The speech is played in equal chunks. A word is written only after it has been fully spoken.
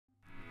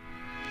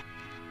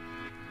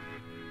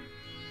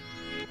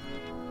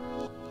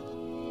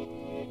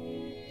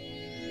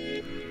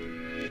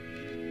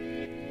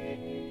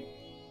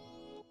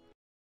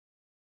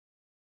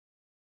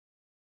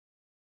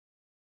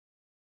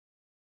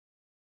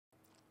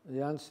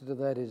The answer to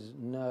that is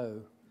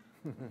no.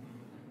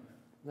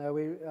 No,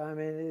 I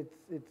mean,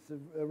 it's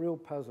a real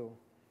puzzle.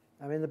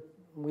 I mean,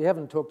 we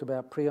haven't talked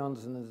about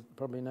prions, and there's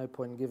probably no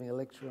point in giving a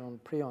lecture on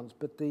prions,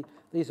 but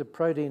these are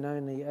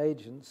protein-only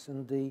agents,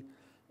 and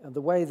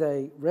the way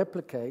they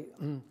replicate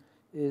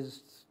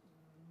is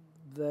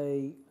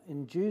they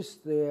induce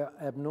their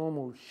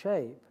abnormal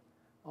shape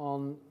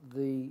on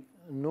the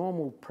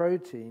normal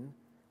protein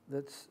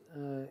that's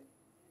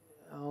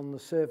on the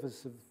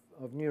surface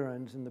of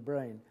neurons in the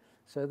brain.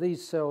 So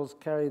these cells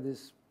carry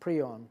this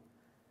prion,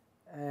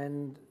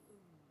 and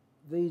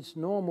these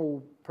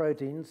normal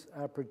proteins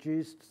are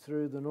produced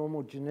through the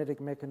normal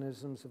genetic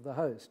mechanisms of the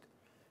host.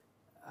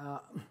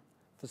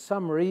 For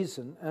some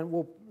reason, and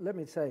well, let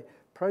me say,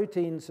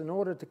 proteins, in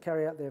order to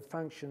carry out their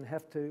function,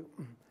 have to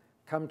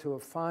come to a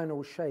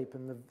final shape,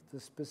 and the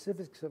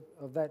specifics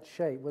of that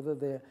shape, whether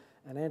they're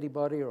an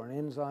antibody or an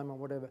enzyme or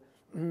whatever,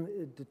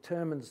 it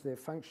determines their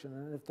function.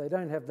 And if they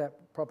don't have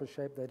that proper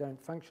shape, they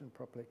don't function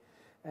properly.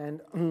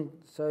 And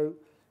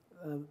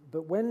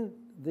but when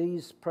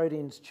these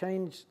proteins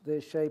change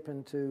their shape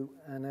into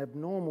an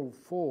abnormal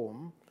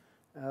form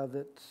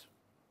that's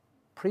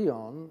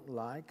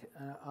prion-like,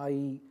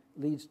 i.e.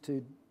 leads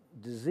to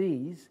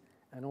disease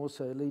and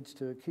also leads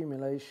to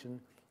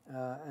accumulation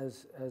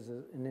as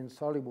an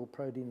insoluble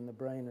protein in the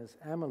brain as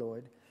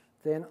amyloid,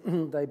 then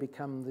they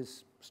become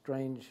this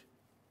strange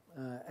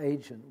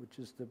agent, which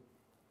is the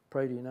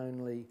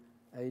protein-only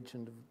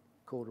agent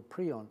called a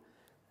prion.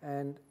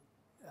 And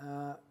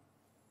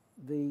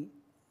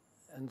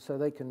so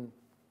they can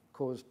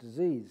cause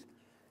disease.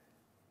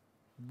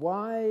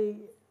 Why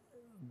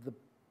the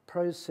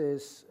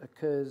process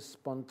occurs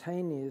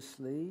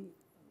spontaneously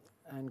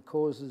and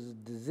causes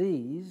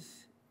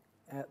disease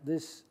at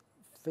this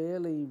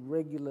fairly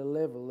regular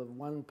level of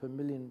 1 per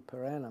million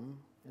per annum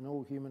in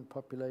all human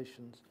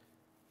populations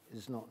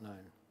is not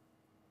known.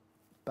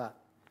 But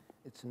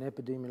it's an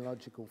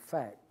epidemiological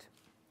fact.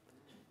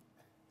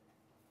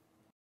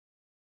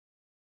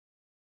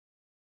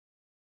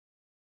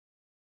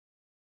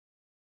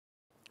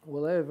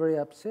 Well, they were very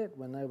upset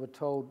when they were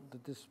told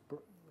that this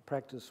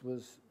practice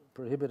was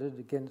prohibited,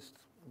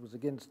 was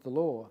against the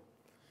law.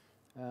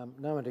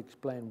 No one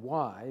explained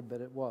why,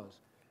 but it was.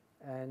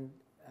 And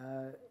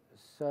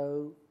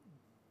so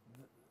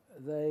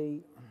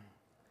they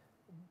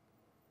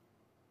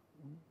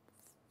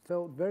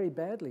felt very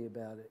badly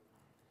about it.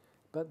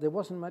 But there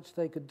wasn't much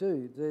they could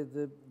do.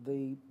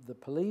 The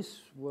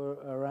police were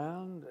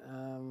around.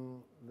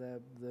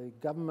 The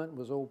government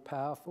was all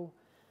powerful.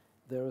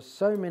 There are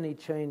so many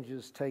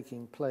changes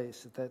taking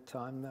place at that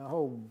time. The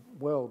whole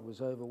world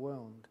was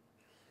overwhelmed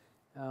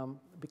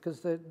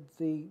because it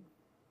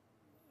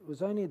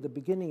was only at the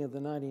beginning of the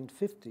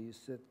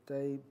 1950s that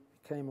they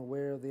became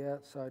aware of the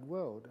outside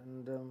world.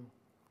 And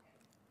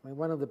I mean,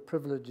 one of the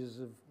privileges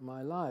of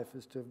my life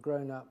is to have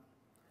grown up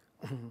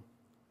in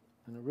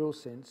a real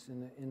sense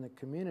in a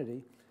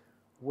community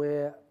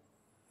where,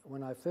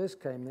 when I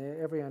first came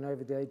there, everyone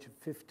over the age of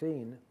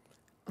 15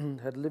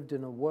 had lived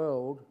in a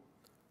world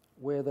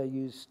where they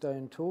used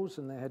stone tools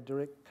and they had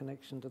direct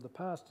connection to the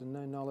past and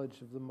no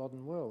knowledge of the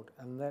modern world.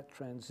 And that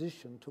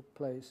transition took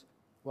place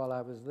while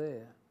I was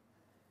there.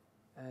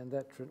 And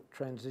that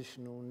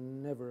transition will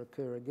never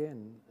occur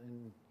again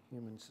in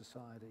human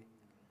society.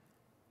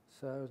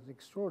 So it was an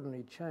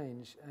extraordinary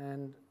change.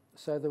 And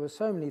so there were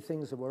so many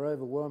things that were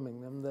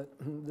overwhelming them that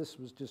this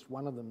was just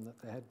one of them that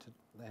they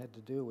had to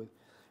deal with.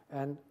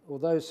 And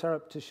although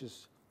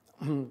surreptitious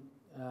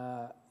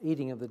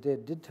eating of the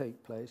dead did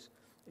take place,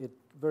 it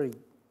very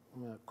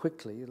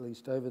quickly, at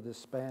least over the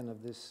span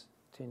of this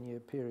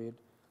 10-year period,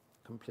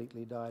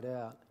 completely died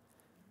out.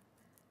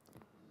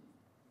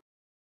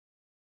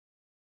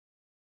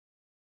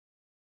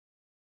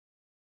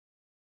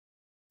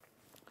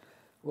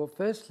 Well,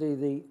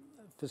 firstly,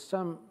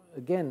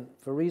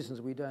 for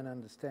reasons we don't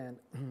understand,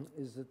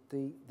 is that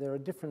there are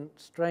different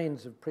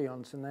strains of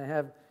prions and they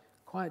have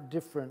quite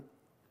different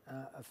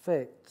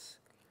effects,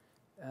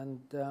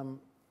 and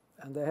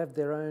they have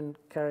their own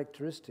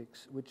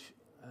characteristics, which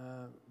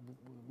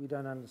we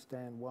don't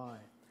understand why.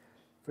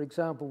 For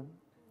example,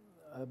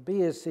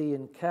 BSE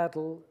in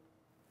cattle,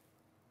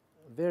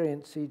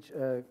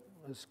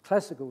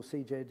 classical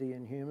CJD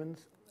in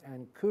humans,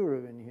 and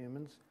Kuru in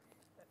humans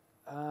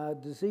are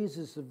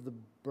diseases of the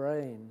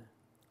brain,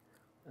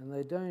 and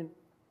they don't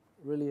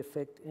really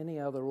affect any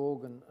other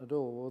organ at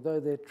all, although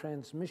their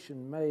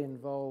transmission may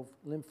involve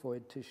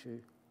lymphoid tissue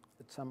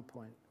at some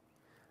point.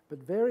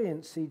 But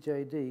variant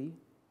CJD,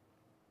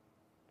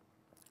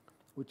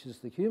 which is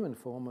the human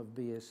form of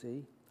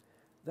BSE,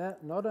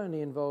 that not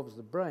only involves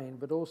the brain,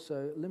 but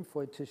also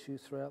lymphoid tissue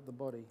throughout the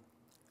body.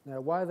 Now,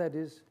 why that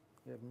is,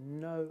 we have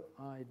no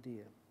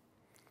idea.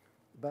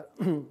 But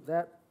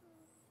that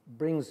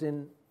brings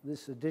in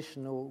this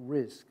additional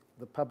risk,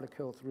 the public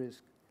health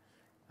risk,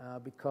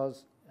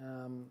 because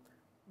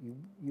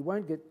you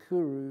won't get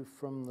Kuru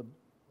from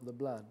the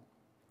blood,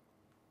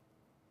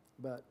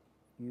 but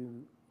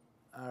you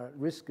are at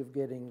risk of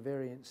getting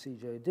variant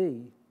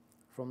CJD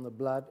from the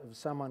blood of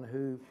someone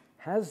who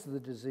has the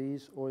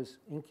disease or is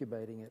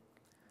incubating it.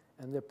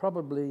 And there are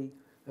probably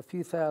a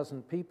few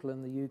thousand people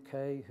in the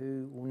UK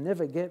who will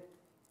never get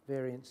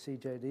variant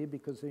CJD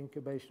because the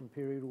incubation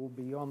period will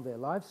be beyond their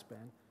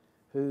lifespan,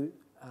 who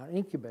are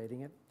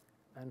incubating it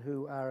and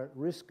who are at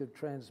risk of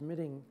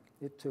transmitting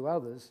it to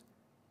others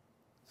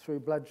through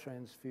blood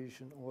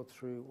transfusion or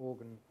through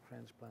organ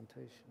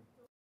transplantation.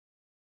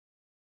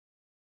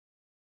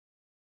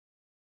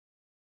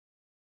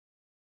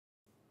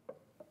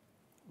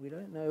 We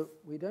don't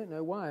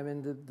know why. I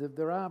mean,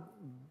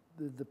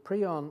 the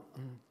prion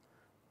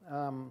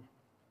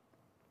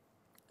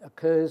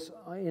occurs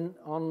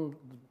on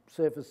the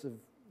surface of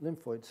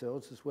lymphoid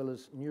cells as well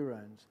as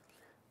neurons.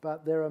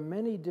 But there are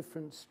many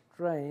different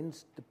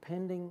strains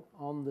depending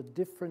on the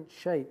different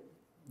shape,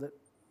 the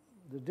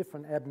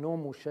different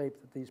abnormal shape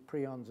that these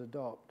prions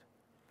adopt.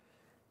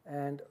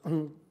 And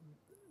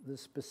the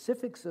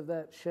specifics of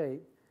that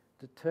shape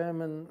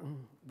determine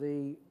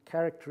the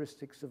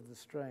characteristics of the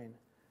strain.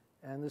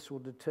 And this will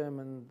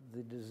determine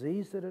the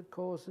disease that it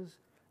causes,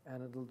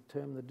 and it'll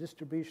determine the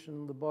distribution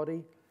of the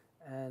body,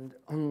 and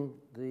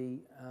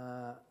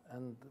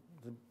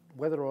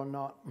whether or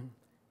not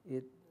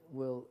it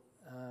will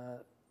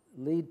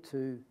lead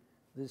to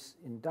this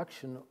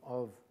induction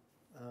of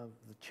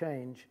the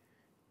change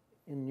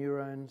in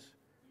neurons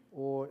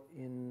or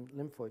in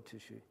lymphoid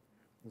tissue.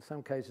 In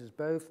some cases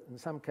both, in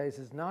some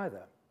cases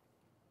neither.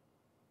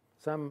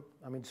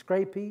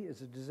 Scrapie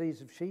is a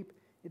disease of sheep.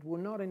 It will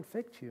not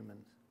infect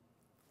humans.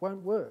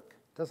 Won't work,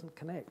 doesn't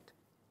connect.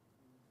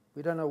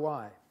 We don't know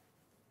why.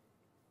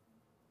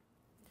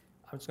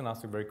 I'm just going to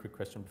ask a very quick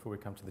question before we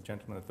come to the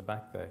gentleman at the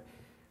back there.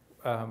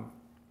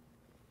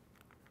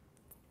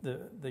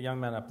 The young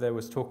man up there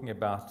was talking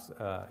about,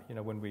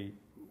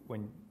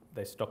 when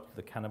they stopped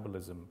the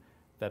cannibalism,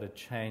 that it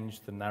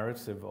changed the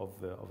narrative of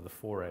the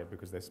foray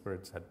because their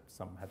spirits had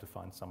to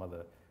find some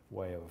other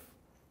way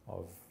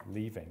of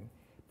leaving.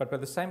 But by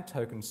the same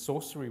token,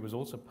 sorcery was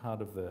also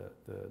part of the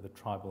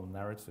tribal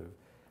narrative.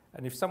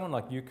 And if someone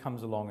like you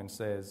comes along and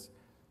says,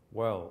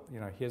 well,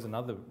 here's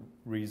another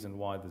reason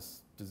why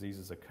this disease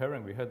is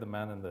occurring. We heard the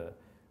man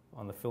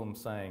on the film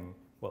saying,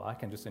 well, I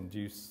can just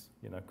induce,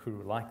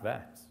 Kuru like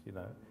that,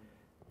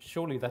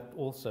 Surely that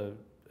also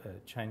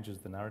changes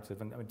the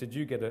narrative. And did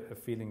you get a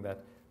feeling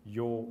that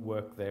your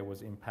work there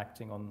was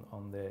impacting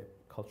on their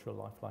cultural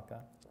life like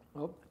that?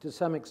 Well, to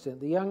some extent.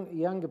 The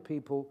younger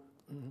people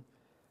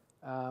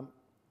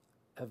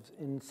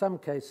in some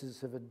cases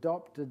have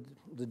adopted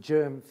the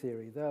germ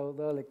theory.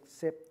 They'll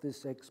accept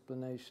this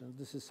explanation.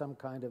 This is some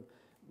kind of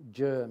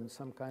germ,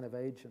 some kind of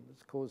agent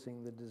that's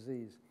causing the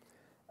disease.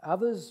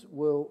 Others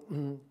will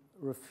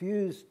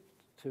refuse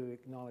to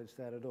acknowledge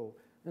that at all.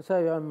 And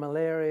so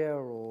malaria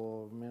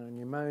or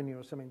pneumonia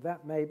or something,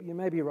 you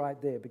may be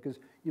right there because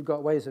you've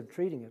got ways of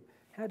treating it.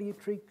 How do you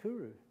treat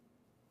Kuru?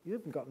 You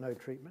haven't got no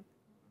treatment.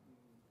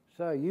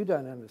 So you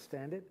don't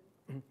understand it.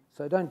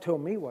 So don't tell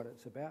me what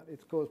it's about.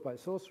 It's caused by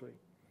sorcery.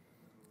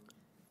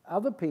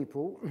 Other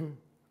people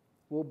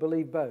will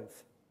believe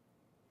both.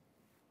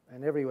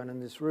 And everyone in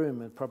this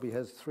room probably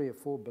has 3 or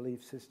 4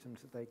 belief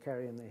systems that they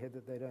carry in their head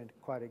that they don't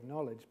quite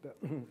acknowledge, but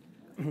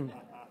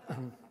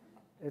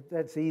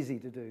that's easy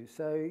to do.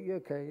 So,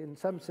 okay, in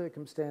some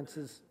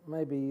circumstances,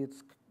 maybe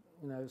it's,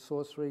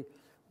 sorcery,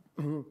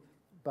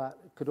 but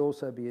it could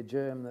also be a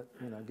germ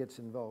that, gets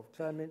involved.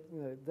 So, I mean,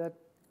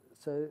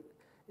 so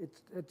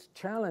it's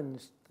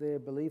challenged their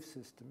belief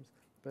systems,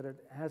 but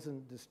it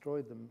hasn't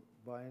destroyed them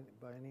by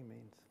any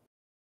means.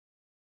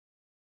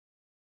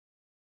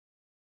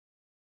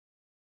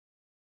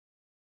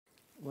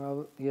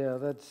 Well, yeah,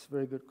 that's a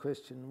very good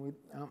question.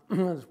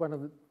 It's one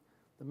of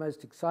the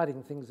most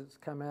exciting things that's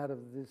come out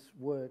of this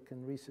work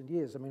in recent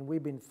years. I mean,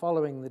 we've been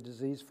following the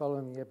disease,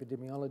 following the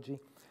epidemiology,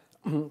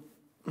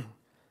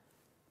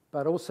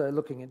 but also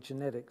looking at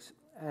genetics.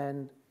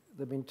 And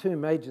there have been 2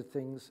 major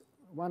things.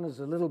 One is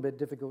a little bit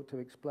difficult to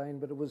explain,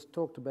 but it was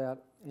talked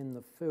about in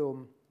the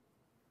film.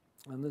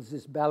 And there's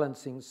this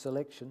balancing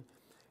selection,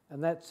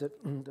 and that's at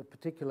a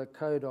particular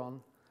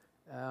codon,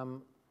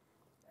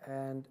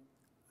 and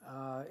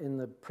in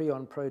the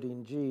prion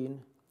protein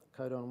gene,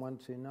 codon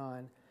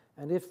 129.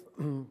 And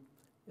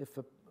if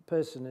a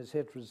person is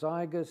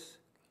heterozygous,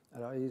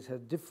 he's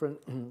had different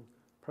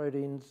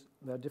proteins,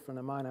 there are different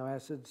amino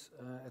acids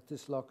at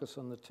this locus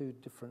on the 2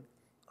 different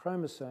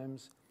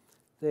chromosomes,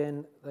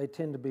 then they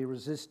tend to be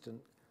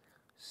resistant.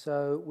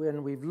 So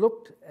when we've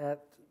looked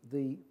at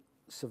the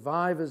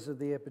survivors of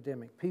the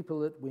epidemic, people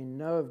that we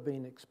know have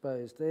been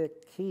exposed, they're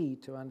key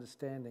to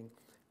understanding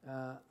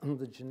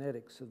the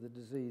genetics of the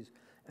disease.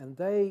 And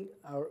they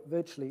are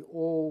virtually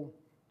all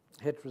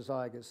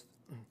heterozygous,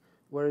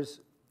 whereas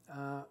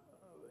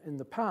in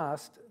the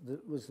past,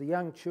 it was the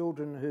young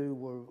children who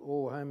were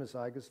all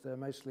homozygous. They're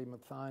mostly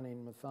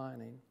methionine,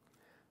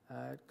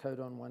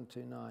 codon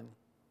 129.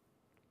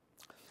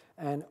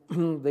 And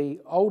the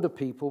older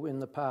people in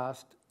the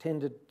past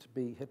tended to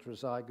be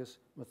heterozygous,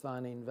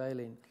 methionine,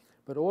 valine.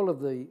 But all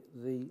of the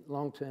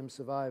long-term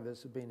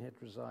survivors have been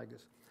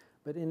heterozygous.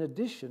 But in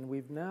addition,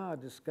 we've now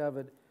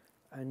discovered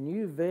a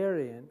new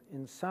variant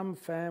in some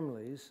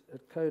families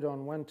at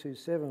codon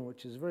 127,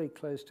 which is very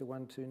close to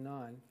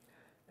 129,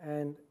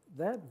 and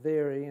that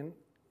variant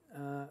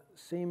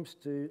seems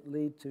to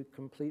lead to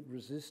complete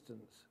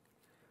resistance.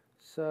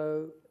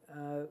 So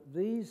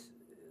if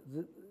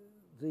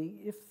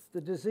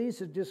the disease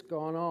had just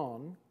gone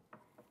on,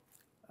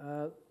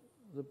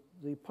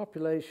 the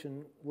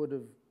population would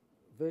have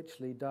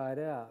virtually died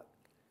out.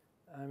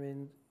 I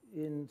mean,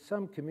 in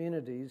some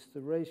communities,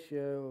 the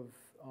ratio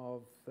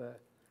of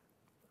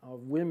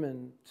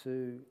women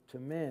to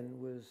men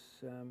was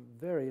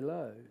very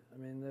low. I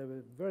mean, they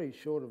were very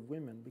short of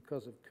women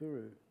because of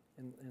Kuru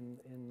in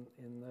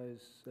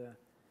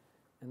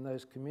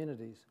those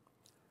communities.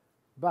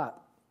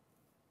 But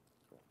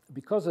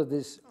because of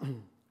this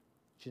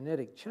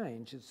genetic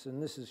change,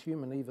 and this is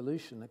human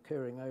evolution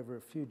occurring over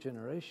a few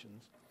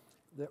generations,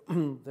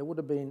 there would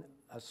have been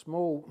a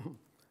small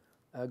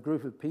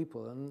group of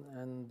people,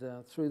 and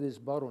through this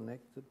bottleneck,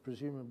 that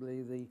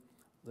presumably the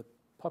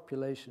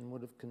population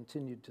would have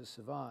continued to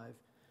survive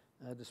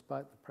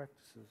despite the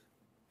practices.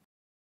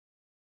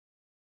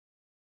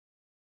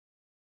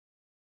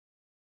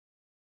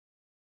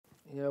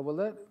 Yeah,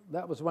 well,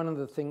 that was one of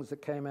the things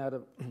that came out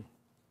of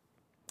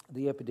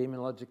the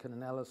epidemiological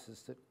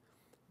analysis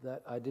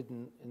that I did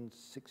in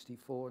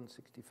 64 and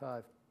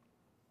 65.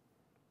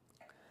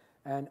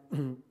 And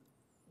it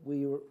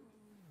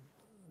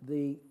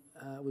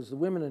was the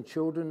women and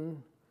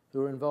children who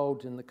were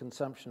involved in the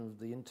consumption of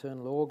the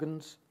internal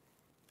organs,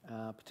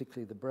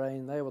 particularly the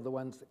brain. They were the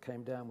ones that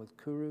came down with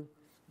Kuru.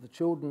 The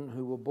children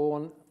who were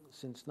born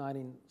since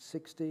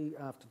 1960,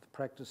 after the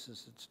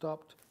practices had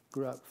stopped,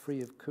 grew up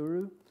free of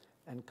Kuru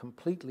and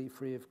completely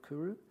free of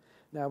Kuru.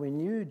 Now, we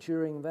knew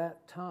during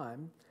that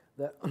time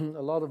that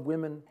a lot of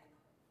women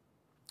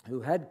who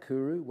had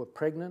Kuru were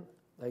pregnant.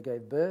 They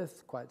gave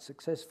birth quite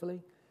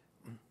successfully.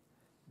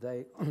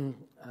 They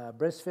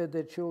breastfed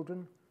their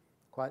children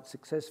quite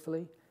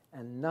successfully,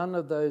 and none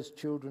of those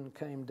children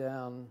came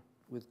down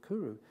with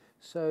Kuru.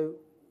 So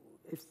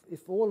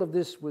if all of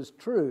this was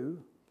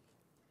true,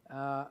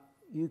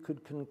 you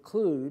could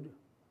conclude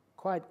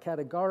quite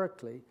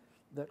categorically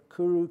that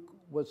Kuru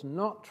was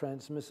not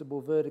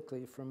transmissible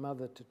vertically from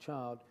mother to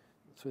child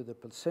through the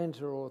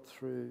placenta or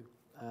through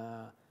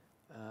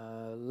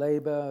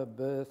labour,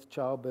 birth,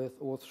 childbirth,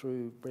 or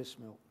through breast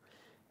milk.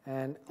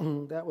 And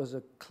that was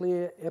a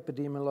clear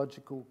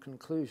epidemiological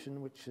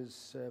conclusion which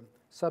has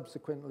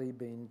subsequently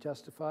been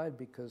justified,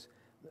 because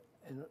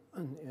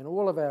in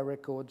all of our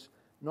records,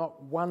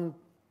 not one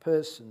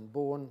person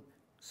born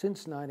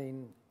since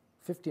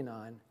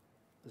 1959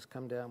 has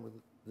come down with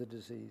the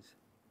disease.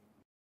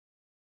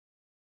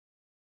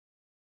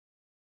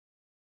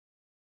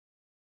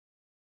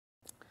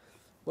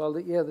 Well,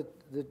 there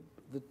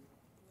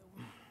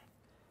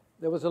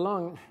was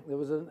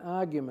an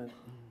argument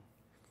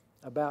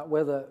about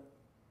whether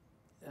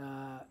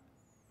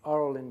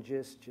oral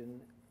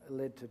ingestion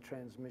led to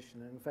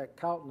transmission. And in fact,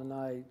 Carlton and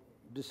I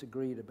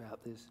disagreed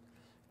about this,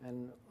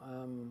 and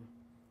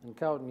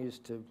Carlton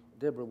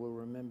Deborah will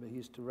remember, he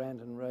used to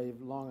rant and rave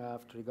long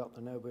after he got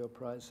the Nobel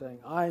Prize, saying,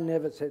 "I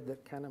never said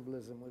that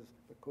cannibalism was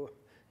the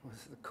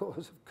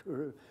cause of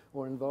Kuru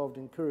or involved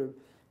in Kuru."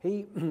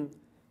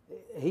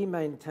 He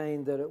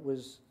maintained that it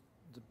was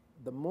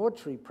the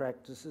mortuary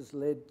practices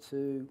led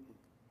to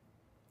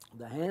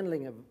the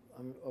handling of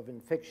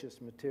infectious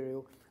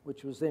material,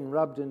 which was then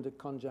rubbed into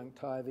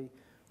conjunctivae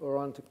or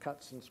onto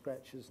cuts and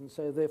scratches, and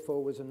so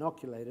therefore was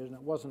inoculated, and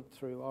it wasn't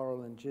through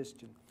oral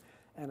ingestion.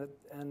 And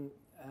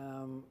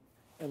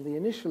the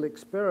initial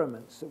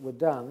experiments that were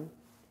done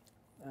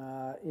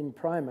in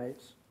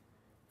primates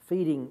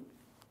feeding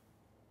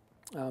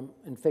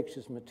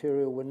infectious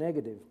material were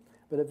negative,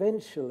 but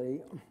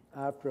eventually,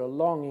 after a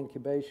long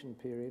incubation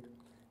period,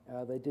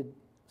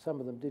 some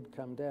of them did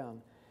come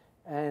down.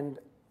 And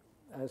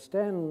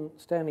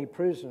Stanley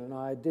Prusner and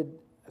I did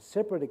a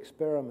separate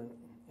experiment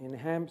in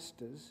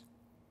hamsters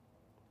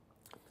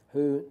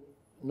who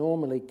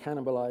normally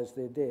cannibalize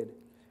their dead.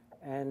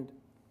 And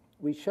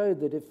we showed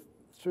that if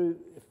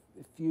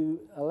you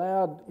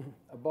allowed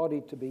a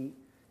body to be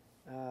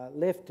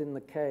left in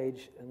the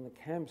cage and the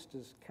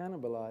hamsters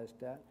cannibalized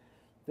that,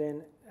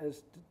 then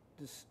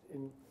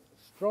in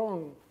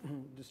strong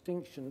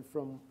distinction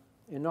from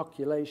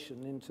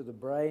inoculation into the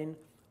brain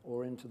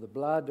or into the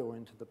blood or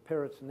into the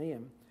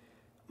peritoneum,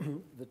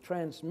 the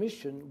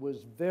transmission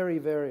was very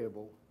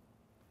variable,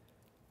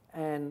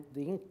 and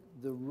the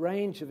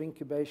range of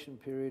incubation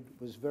period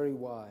was very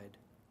wide.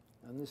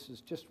 And this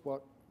is just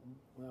what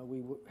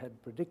we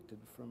had predicted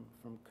from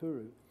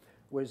Kuru.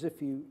 Whereas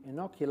if you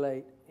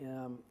inoculate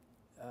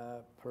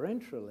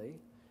parenterally,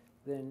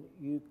 then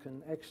you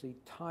can actually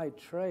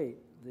titrate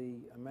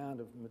the amount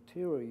of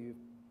material you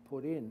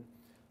put in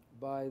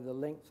by the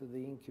length of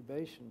the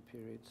incubation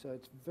period. So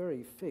it's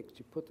very fixed.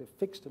 You put a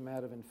fixed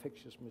amount of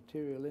infectious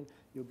material in,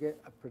 you'll get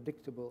a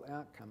predictable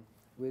outcome.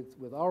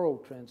 With oral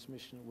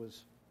transmission, it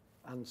was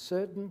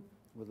uncertain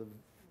with a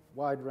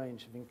wide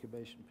range of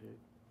incubation period.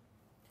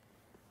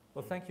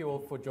 Well, thank you all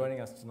for joining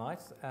us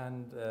tonight,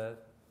 and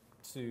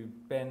to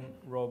Ben,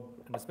 Rob,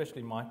 and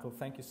especially Michael.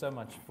 Thank you so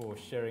much for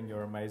sharing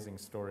your amazing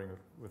story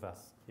with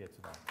us here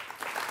today.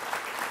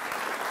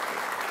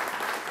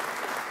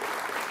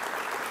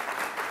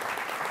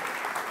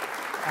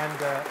 And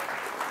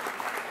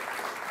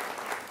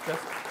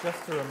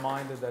just a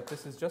reminder that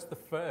this is just the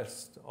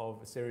first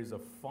of a series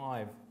of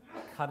 5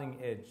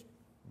 cutting-edge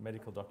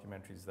medical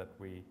documentaries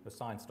or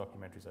science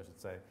documentaries, I should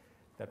say,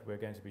 that we're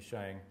going to be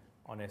showing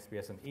on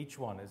SBS, and each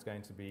one is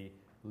going to be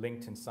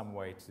linked in some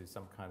way to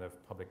some kind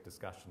of public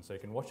discussion. So you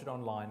can watch it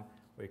online,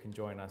 or you can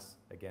join us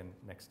again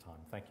next time.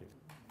 Thank you.